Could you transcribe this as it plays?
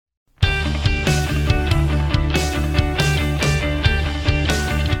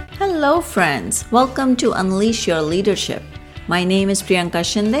Hello, friends. Welcome to Unleash Your Leadership. My name is Priyanka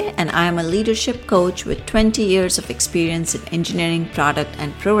Shinde, and I am a leadership coach with 20 years of experience in engineering, product,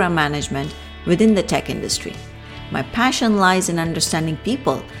 and program management within the tech industry. My passion lies in understanding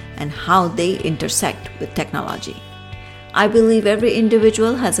people and how they intersect with technology. I believe every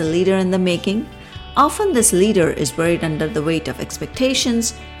individual has a leader in the making. Often, this leader is buried under the weight of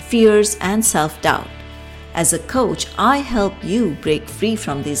expectations, fears, and self-doubt. As a coach, I help you break free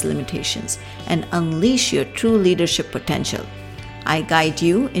from these limitations and unleash your true leadership potential. I guide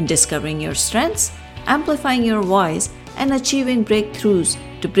you in discovering your strengths, amplifying your voice, and achieving breakthroughs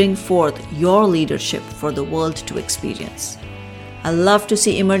to bring forth your leadership for the world to experience. I love to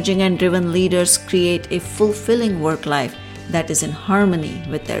see emerging and driven leaders create a fulfilling work life that is in harmony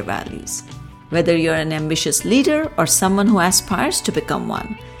with their values. Whether you're an ambitious leader or someone who aspires to become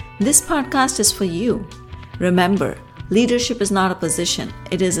one, this podcast is for you. Remember, leadership is not a position,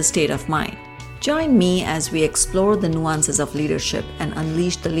 it is a state of mind. Join me as we explore the nuances of leadership and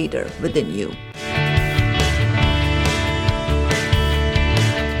unleash the leader within you.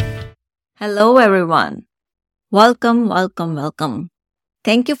 Hello, everyone. Welcome.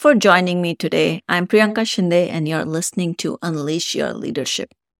 Thank you for joining me today. I'm Priyanka Shinde, and you're listening to Unleash Your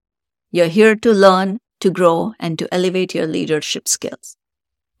Leadership. You're here to learn, to grow, and to elevate your leadership skills.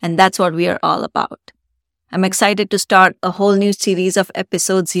 And that's what we are all about. I'm excited to start a whole new series of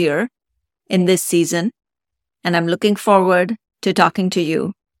episodes here in this season, and I'm looking forward to talking to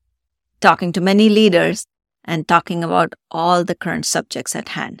you, talking to many leaders, and talking about all the current subjects at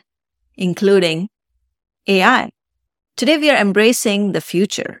hand, including AI. Today, we are embracing the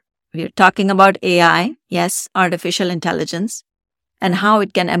future. We are talking about AI, yes, artificial intelligence, and how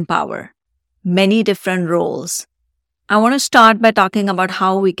it can empower many different roles. I want to start by talking about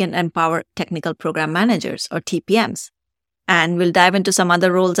how we can empower technical program managers or TPMs, and we'll dive into some other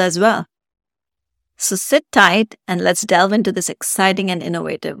roles as well. So sit tight and let's delve into this exciting and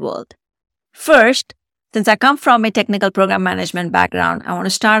innovative world. First, since I come from a technical program management background, I want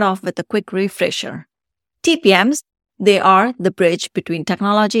to start off with a quick refresher. TPMs, they are the bridge between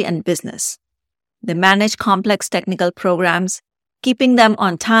technology and business. They manage complex technical programs, keeping them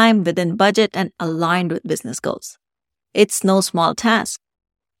on time, within budget, and aligned with business goals. It's no small task.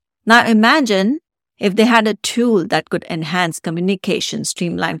 Now imagine if they had a tool that could enhance communication,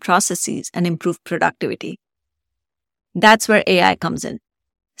 streamline processes, and improve productivity. That's where AI comes in.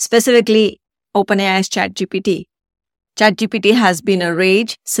 Specifically, OpenAI's ChatGPT. ChatGPT has been a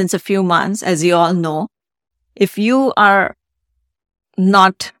rage since a few months, as you all know. If you are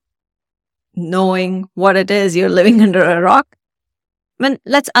not knowing what it is, you're living under a rock.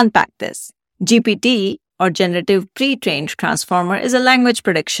 Let's unpack this. GPT, or Generative Pre-trained Transformer, is a language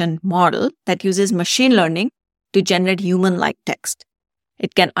prediction model that uses machine learning to generate human-like text.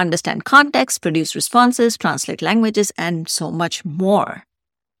 It can understand context, produce responses, translate languages, and so much more.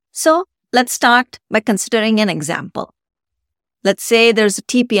 So let's start by considering an example. Let's say there's a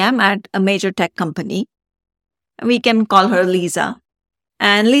TPM at a major tech company. We can call her Lisa.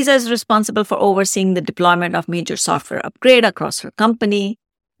 And Lisa is responsible for overseeing the deployment of major software upgrade across her company.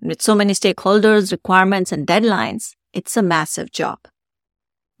 With so many stakeholders, requirements, and deadlines, it's a massive job.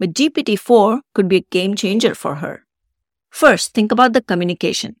 But GPT-4 could be a game changer for her. First, think about the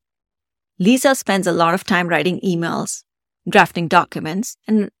communication. Lisa spends a lot of time writing emails, drafting documents,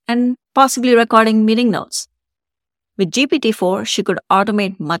 and possibly recording meeting notes. With GPT-4, she could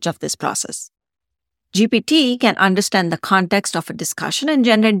automate much of this process. GPT can understand the context of a discussion and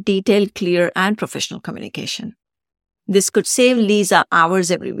generate detailed, clear, and professional communication. This could save Lisa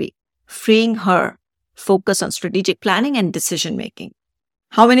hours every week, freeing her focus on strategic planning and decision-making.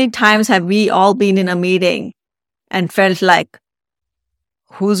 How many times have we all been in a meeting and felt like,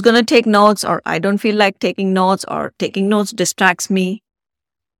 who's going to take notes, or I don't feel like taking notes, or taking notes distracts me?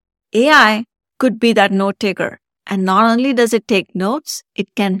 AI could be that note taker. And not only does it take notes,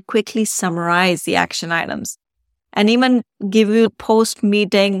 it can quickly summarize the action items and even give you a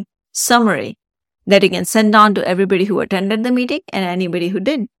post-meeting summary that you can send on to everybody who attended the meeting and anybody who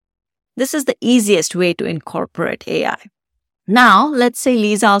didn't. This is the easiest way to incorporate AI. Now, let's say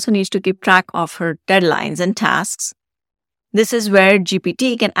Lisa also needs to keep track of her deadlines and tasks. This is where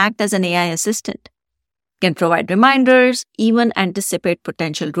GPT can act as an AI assistant. It can provide reminders, even anticipate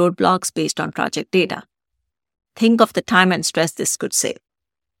potential roadblocks based on project data. Think of the time and stress this could save.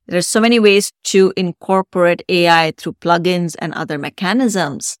 There are so many ways to incorporate AI through plugins and other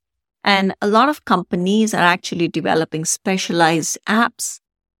mechanisms. And a lot of companies are actually developing specialized apps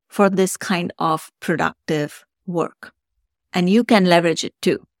for this kind of productive work. And you can leverage it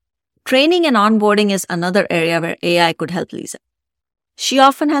too. Training and onboarding is another area where AI could help Lisa. She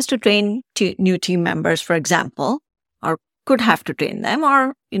often has to train new team members, for example, or could have to train them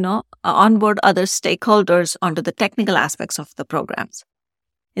or, onboard other stakeholders onto the technical aspects of the programs.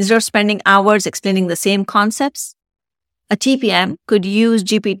 Instead of spending hours explaining the same concepts, a TPM could use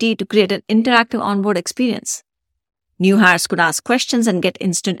GPT to create an interactive onboard experience. New hires could ask questions and get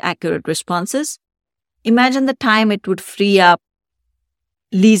instant accurate responses. Imagine the time it would free up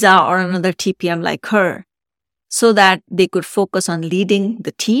Lisa or another TPM like her so that they could focus on leading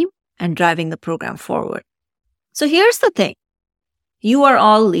the team and driving the program forward. So here's the thing. You are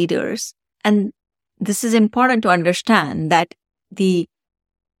all leaders, and this is important to understand that the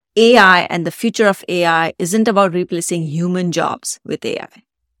AI and the future of AI isn't about replacing human jobs with AI.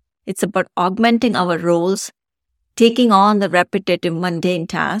 It's about augmenting our roles, taking on the repetitive, mundane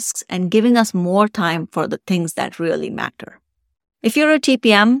tasks, and giving us more time for the things that really matter. If you're a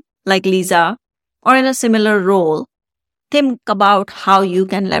TPM like Lisa or in a similar role, think about how you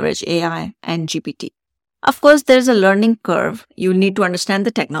can leverage AI and GPT. Of course, there's a learning curve. You need to understand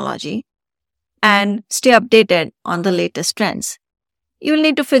the technology and stay updated on the latest trends. You'll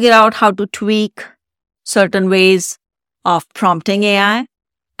need to figure out how to tweak certain ways of prompting AI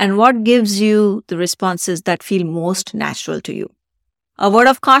and what gives you the responses that feel most natural to you. A word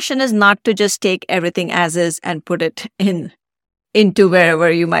of caution is not to just take everything as is and put it into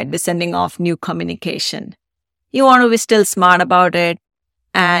wherever you might be sending off new communication. You want to be still smart about it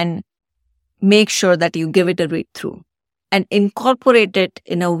and make sure that you give it a read through and incorporate it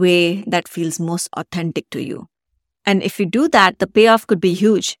in a way that feels most authentic to you. And if you do that, the payoff could be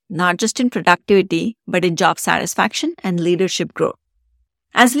huge, not just in productivity, but in job satisfaction and leadership growth.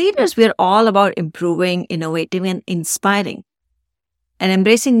 As leaders, we're all about improving, innovating, and inspiring. And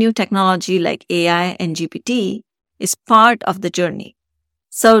embracing new technology like AI and GPT is part of the journey.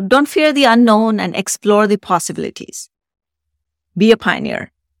 So don't fear the unknown and explore the possibilities. Be a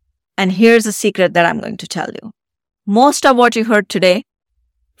pioneer. And here's a secret that I'm going to tell you. Most of what you heard today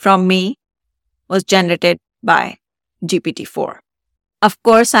from me was generated by GPT-4. Of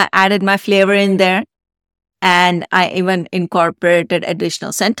course, I added my flavor in there and I even incorporated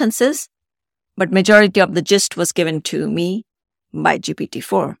additional sentences, but majority of the gist was given to me by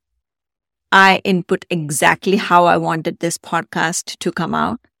GPT-4. I input exactly how I wanted this podcast to come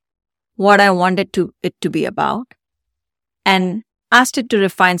out, what I wanted it to be about, and asked it to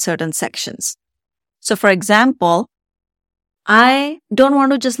refine certain sections. So for example, I don't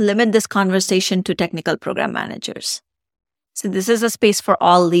want to just limit this conversation to technical program managers. So this is a space for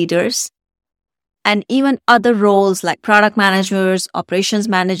all leaders and even other roles like product managers, operations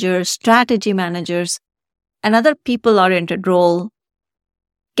managers, strategy managers, and other people-oriented role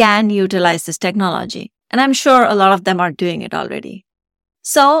can utilize this technology. And I'm sure a lot of them are doing it already.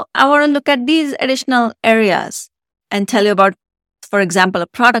 So I want to look at these additional areas and tell you about, for example, a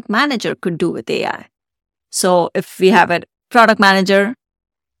product manager could do with AI. So if we have a product manager,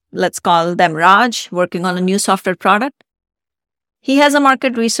 let's call them Raj, working on a new software product, he has a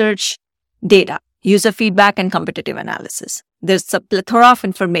market research data, user feedback, and competitive analysis. There's a plethora of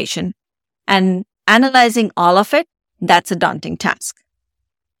information, and analyzing all of it, that's a daunting task.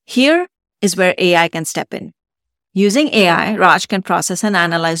 Here is where AI can step in. Using AI, Raj can process and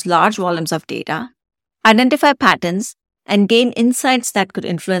analyze large volumes of data, identify patterns, and gain insights that could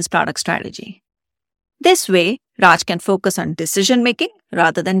influence product strategy. This way, Raj can focus on decision-making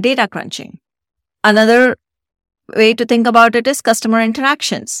rather than data crunching. Another way to think about it is customer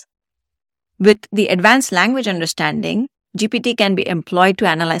interactions. With the advanced language understanding, GPT can be employed to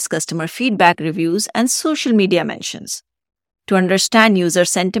analyze customer feedback, reviews, and social media mentions to understand user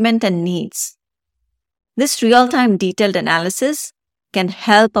sentiment and needs. This real-time detailed analysis can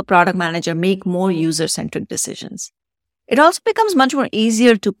help a product manager make more user-centric decisions. It also becomes much more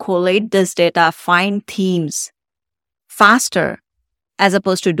easier to collate this data, find themes faster, as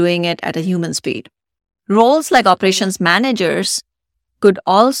opposed to doing it at a human speed. Roles like operations managers could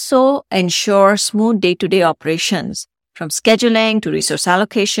also ensure smooth day-to-day operations, from scheduling to resource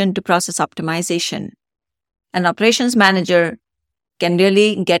allocation to process optimization. An operations manager can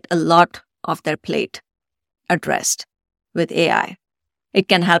really get a lot of their plate addressed with AI. It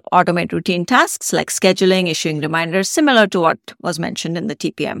can help automate routine tasks like scheduling, issuing reminders, similar to what was mentioned in the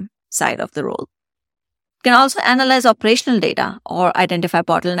TPM side of the role. It can also analyze operational data or identify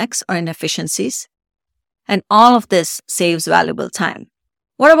bottlenecks or inefficiencies. And all of this saves valuable time.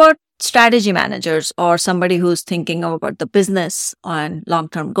 What about strategy managers or somebody who's thinking about the business and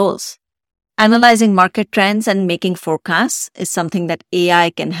long-term goals? Analyzing market trends and making forecasts is something that AI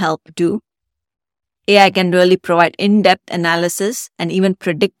can help do. AI can really provide in-depth analysis and even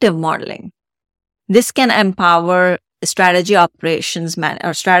predictive modeling. This can empower a strategy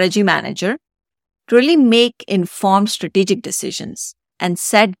or strategy manager to really make informed strategic decisions and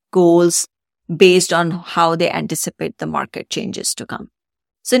set goals based on how they anticipate the market changes to come.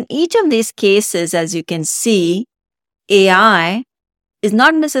 So in each of these cases, as you can see, AI is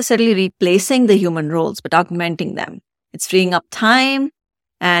not necessarily replacing the human roles, but augmenting them. It's freeing up time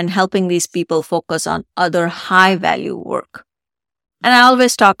and helping these people focus on other high-value work. And I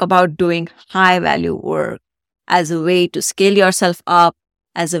always talk about doing high-value work as a way to scale yourself up,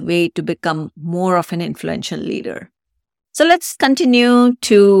 as a way to become more of an influential leader. So let's continue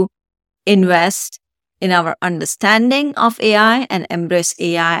to invest in our understanding of AI and embrace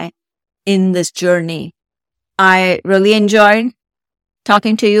AI in this journey. I really enjoyed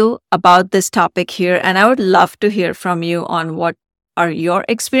talking to you about this topic here, and I would love to hear from you on what are your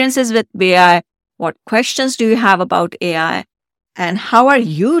experiences with AI, what questions do you have about AI, and how are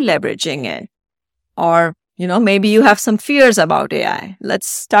you leveraging it? Or, maybe you have some fears about AI.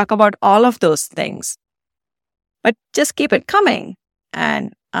 Let's talk about all of those things. But just keep it coming.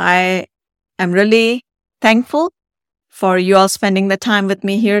 And I am really thankful for you all spending the time with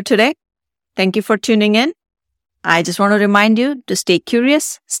me here today. Thank you for tuning in. I just want to remind you to stay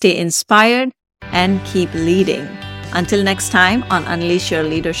curious, stay inspired, and keep leading. Until next time on Unleash Your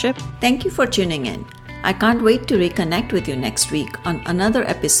Leadership, thank you for tuning in. I can't wait to reconnect with you next week on another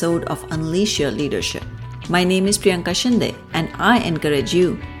episode of Unleash Your Leadership. My name is Priyanka Shinde, and I encourage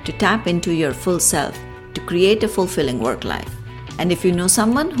you to tap into your full self to create a fulfilling work life. And if you know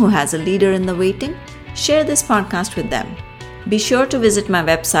someone who has a leader in the waiting, share this podcast with them. Be sure to visit my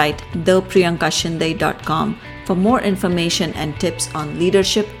website, thepriyankashinde.com, for more information and tips on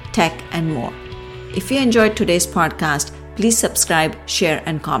leadership, tech, and more. If you enjoyed today's podcast, please subscribe, share,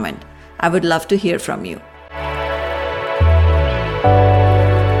 and comment. I would love to hear from you.